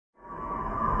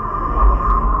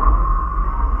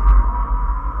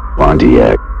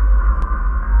Pontiac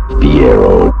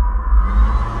Fiero.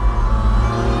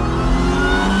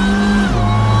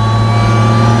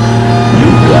 You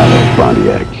got it,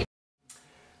 Pontiac.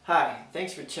 Hi,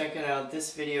 thanks for checking out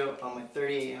this video on my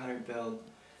 3800 build.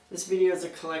 This video is a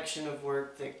collection of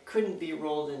work that couldn't be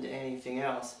rolled into anything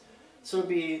else, so it'll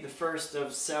be the first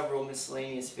of several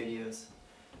miscellaneous videos.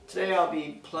 Today I'll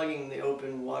be plugging the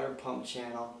open water pump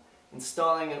channel,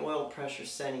 installing an oil pressure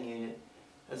sending unit,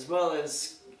 as well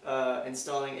as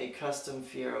installing a custom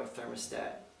Fiero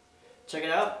thermostat. Check it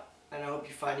out, and I hope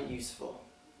you find it useful.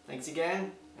 Thanks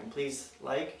again, and please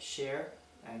like, share,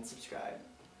 and subscribe.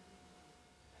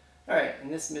 Alright, in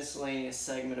this miscellaneous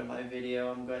segment of my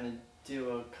video, I'm going to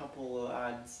do a couple of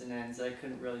odds and ends that I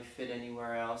couldn't really fit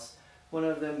anywhere else. One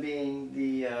of them being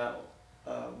the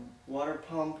water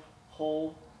pump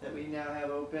hole that we now have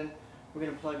open. We're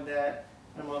going to plug that.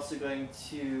 I'm also going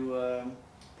to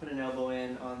put an elbow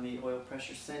in on the oil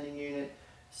pressure sending unit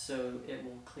so it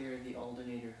will clear the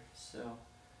alternator. So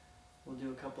we'll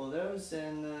do a couple of those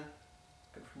and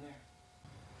go from there.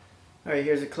 Alright,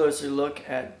 here's a closer look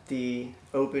at the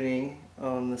opening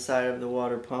on the side of the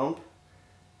water pump.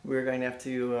 We're going to have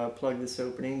to plug this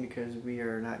opening because we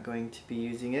are not going to be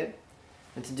using it.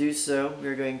 And to do so,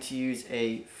 we're going to use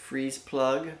a freeze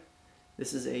plug.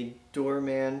 This is a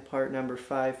Dorman part number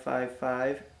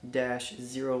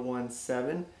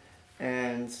 555-017,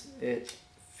 and it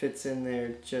fits in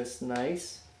there just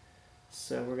nice.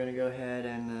 So we're going to go ahead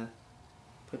and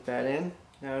put that in.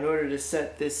 Now in order to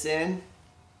set this in,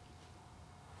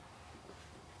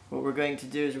 what we're going to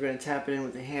do is we're going to tap it in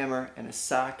with a hammer and a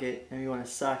socket, and we want a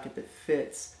socket that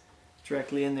fits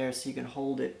directly in there so you can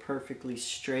hold it perfectly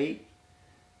straight.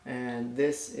 And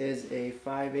this is a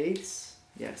 5/8,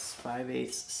 yes,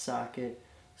 5/8 socket.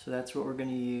 So that's what we're going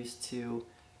to use to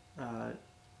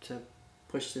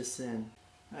push this in.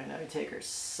 All right, now we take our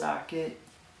socket.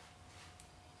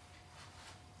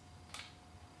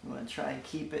 We want to try and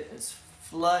keep it as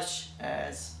flush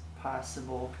as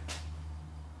possible.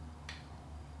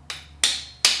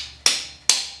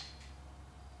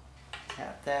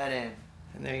 Tap that in.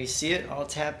 And there you see it, all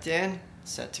tapped in,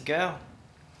 set to go.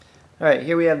 Alright,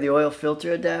 here we have the oil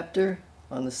filter adapter.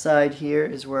 On the side here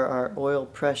is where our oil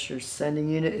pressure sending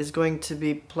unit is going to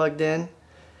be plugged in.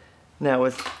 Now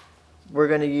we're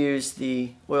going to use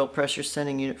the oil pressure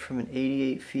sending unit from an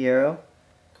 88 Fiero.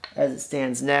 As it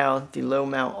stands now, the low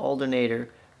mount alternator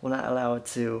will not allow it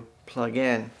to plug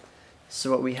in. So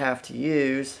what we have to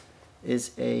use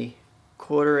is a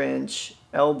 1/4 inch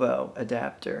elbow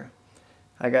adapter.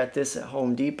 I got this at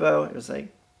Home Depot. It was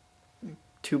like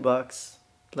 $2,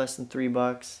 less than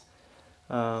 $3,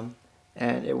 and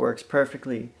it works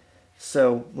perfectly.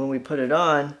 So when we put it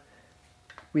on,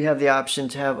 we have the option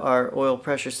to have our oil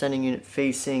pressure sending unit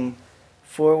facing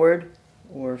forward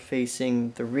or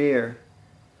facing the rear.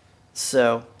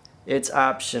 So it's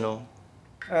optional.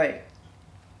 Alright,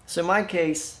 so in my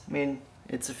case, I mean,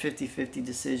 it's a 50-50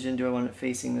 decision. Do I want it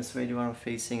facing this way? Do I want it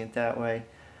facing it that way?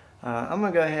 I'm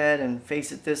going to go ahead and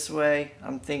face it this way.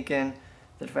 I'm thinking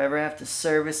that if I ever have to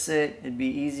service it, it'd be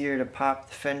easier to pop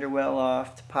the fender well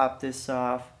off, to pop this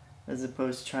off, as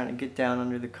opposed to trying to get down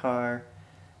under the car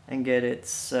and get it.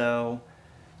 So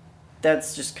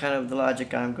that's just kind of the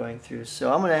logic I'm going through.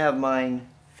 So I'm going to have mine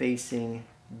facing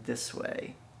this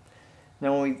way.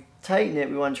 Now when we tighten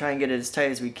it, we want to try and get it as tight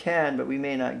as we can, but we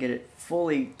may not get it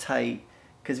fully tight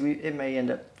because it may end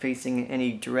up facing in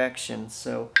any direction.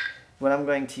 So what I'm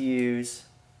going to use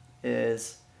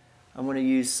is I'm going to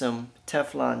use some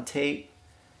Teflon tape,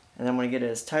 and I'm going to get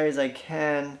it as tight as I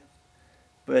can,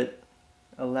 but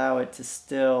allow it to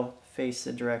still face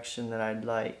the direction that I'd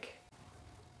like.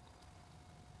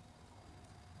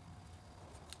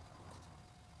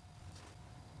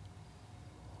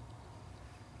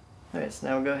 Alright, so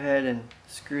now we'll go ahead and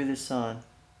screw this on.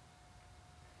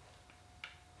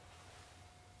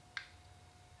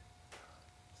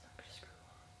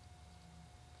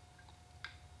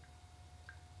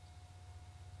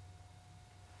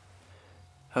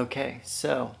 Okay,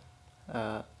 so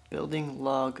building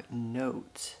log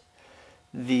note.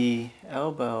 The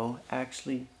elbow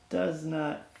actually does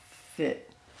not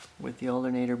fit with the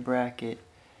alternator bracket.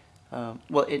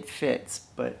 Well, it fits,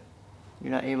 but you're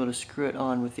not able to screw it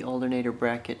on with the alternator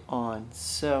bracket on.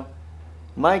 So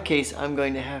in my case, I'm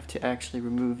going to have to actually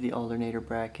remove the alternator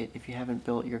bracket. If you haven't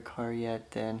built your car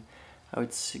yet, then I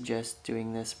would suggest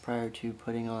doing this prior to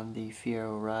putting on the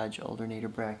Fiero Raj alternator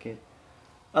bracket.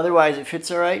 Otherwise it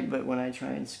fits alright, but when I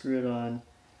try and screw it on,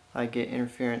 I get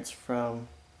interference from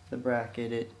the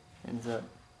bracket. It ends up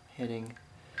hitting.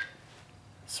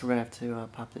 So we're going to have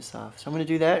to pop this off. So I'm going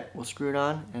to do that, we'll screw it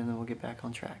on, and then we'll get back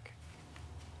on track.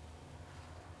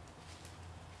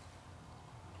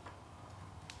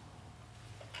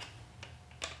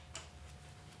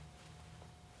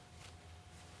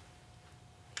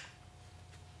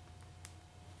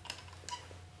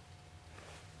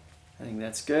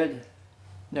 that's good.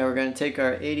 Now we're going to take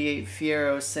our 88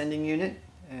 Fiero sending unit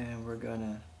and we're going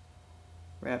to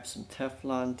wrap some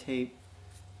Teflon tape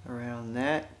around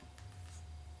that.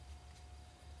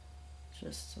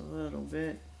 Just a little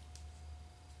bit.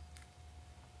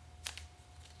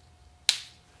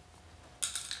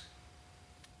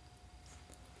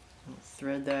 We'll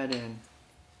thread that in.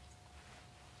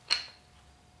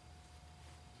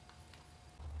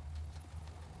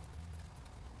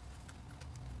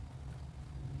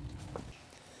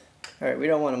 Alright, we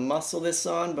don't want to muscle this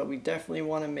on, but we definitely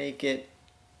want to make it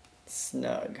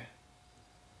snug.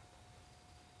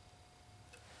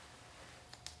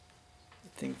 I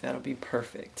think that'll be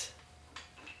perfect.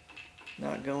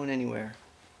 Not going anywhere.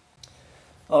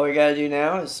 All we gotta do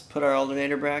now is put our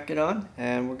alternator bracket on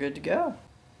and we're good to go.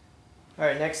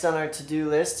 Alright, next on our to-do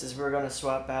list is we're going to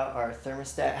swap out our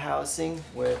thermostat housing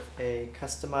with a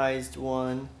customized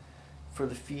one for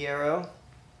the Fiero.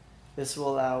 This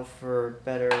will allow for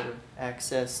better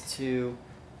access to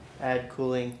add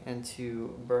cooling and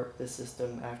to burp the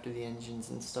system after the engine's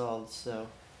installed. So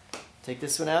take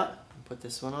this one out and put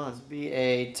this one on. This will be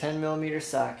a 10mm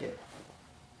socket.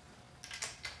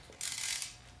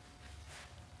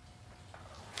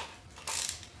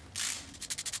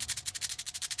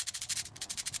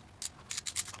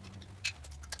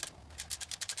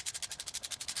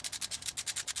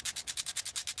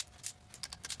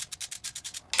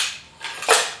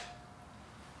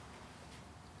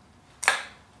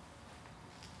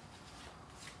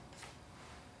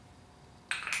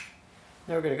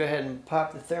 Now we're going to go ahead and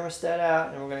pop the thermostat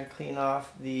out and we're going to clean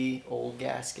off the old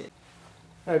gasket.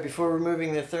 Alright, before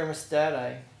removing the thermostat,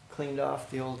 I cleaned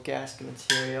off the old gasket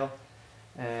material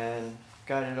and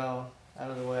got it all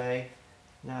out of the way.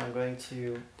 Now I'm going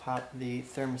to pop the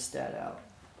thermostat out.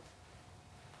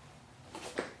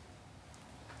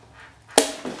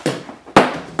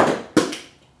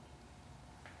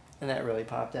 And that really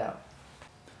popped out.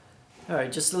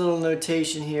 Alright, just a little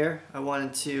notation here. I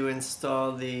wanted to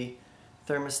install the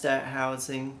thermostat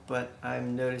housing, but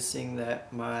I'm noticing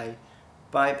that my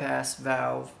bypass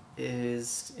valve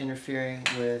is interfering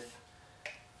with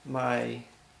my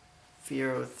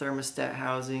Fiero thermostat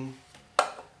housing.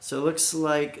 So it looks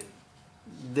like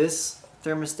this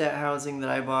thermostat housing that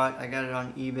I bought, I got it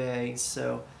on eBay,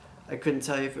 so I couldn't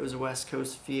tell you if it was a West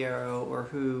Coast Fiero or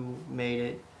who made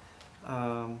it.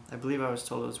 I believe I was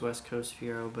told it was West Coast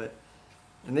Fiero, but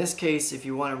in this case, if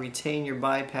you want to retain your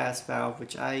bypass valve,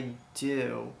 which I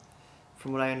do,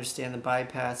 from what I understand, the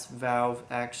bypass valve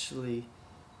actually,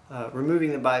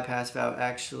 removing the bypass valve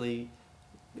actually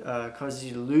causes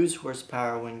you to lose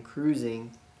horsepower when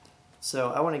cruising. So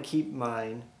I want to keep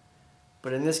mine,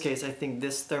 but in this case, I think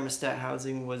this thermostat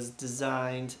housing was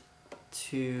designed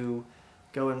to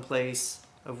go in place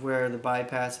of where the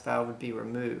bypass valve would be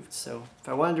removed. So if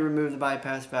I wanted to remove the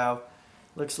bypass valve,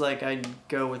 looks like I'd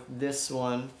go with this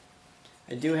one.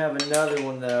 I do have another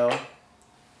one though.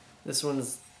 This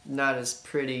one's not as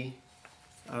pretty.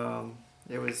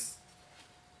 It was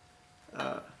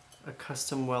a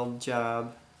custom weld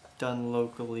job done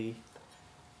locally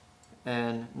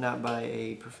and not by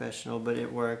a professional, but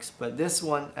it works. But this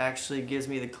one actually gives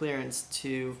me the clearance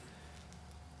to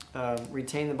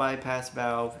retain the bypass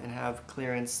valve and have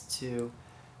clearance to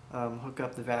hook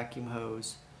up the vacuum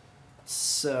hose.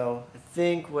 So I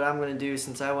think what I'm going to do,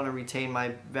 since I want to retain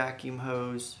my vacuum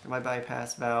hose or my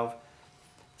bypass valve,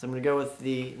 is I'm going to go with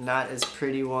the not as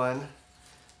pretty one.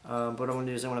 But what I'm going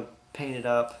to do is I'm going to paint it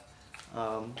up.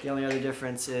 The only other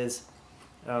difference is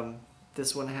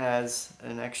this one has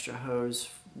an extra hose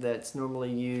that's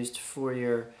normally used for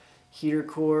your heater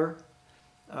core.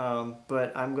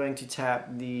 But I'm going to tap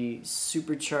the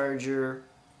Supercharger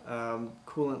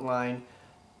coolant line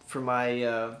for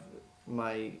my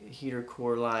my heater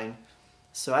core line.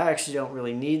 So I actually don't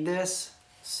really need this,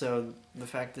 so the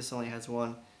fact this only has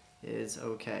one is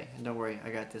okay. And don't worry, I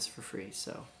got this for free.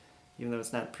 So even though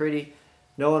it's not pretty,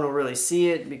 no one will really see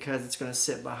it because it's going to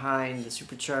sit behind the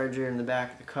supercharger in the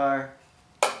back of the car,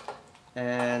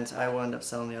 and I will end up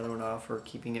selling the other one off or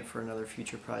keeping it for another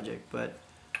future project. But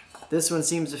this one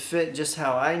seems to fit just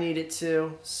how I need it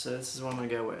to, so this is what I'm going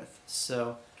to go with.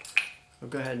 So we'll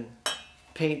go ahead and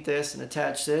paint this and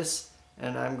attach this,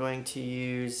 and I'm going to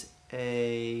use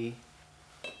a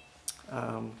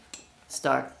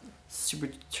stock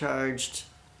supercharged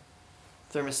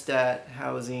thermostat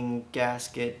housing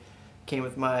gasket. Came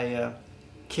with my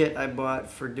kit I bought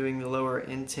for doing the lower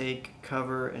intake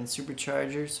cover and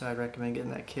supercharger, so I'd recommend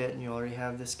getting that kit, and you already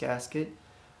have this gasket.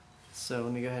 So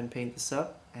let me go ahead and paint this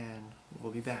up and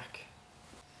we'll be back.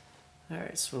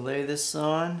 Alright, so we'll lay this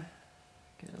on,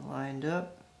 get it lined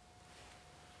up.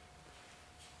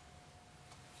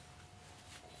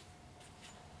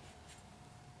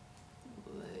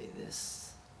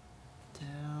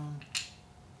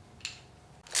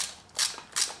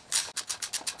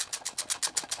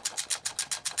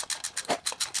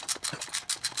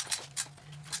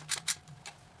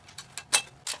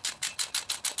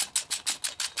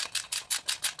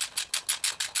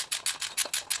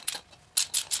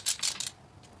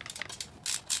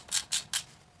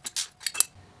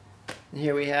 And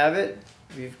here we have it.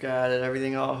 We've got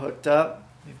everything all hooked up.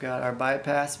 We've got our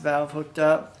bypass valve hooked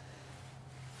up.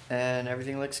 And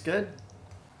everything looks good.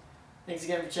 Thanks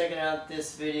again for checking out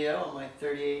this video on my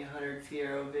 3800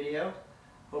 Fiero video.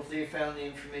 Hopefully you found the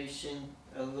information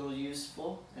a little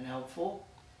useful and helpful.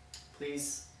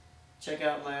 Please check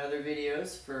out my other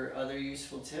videos for other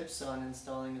useful tips on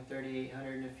installing a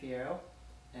 3800 in a Fiero.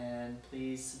 And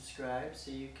please subscribe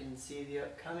so you can see the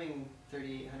upcoming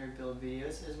 3800 build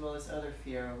videos as well as other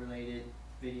Fiero related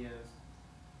videos.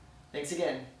 Thanks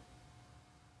again.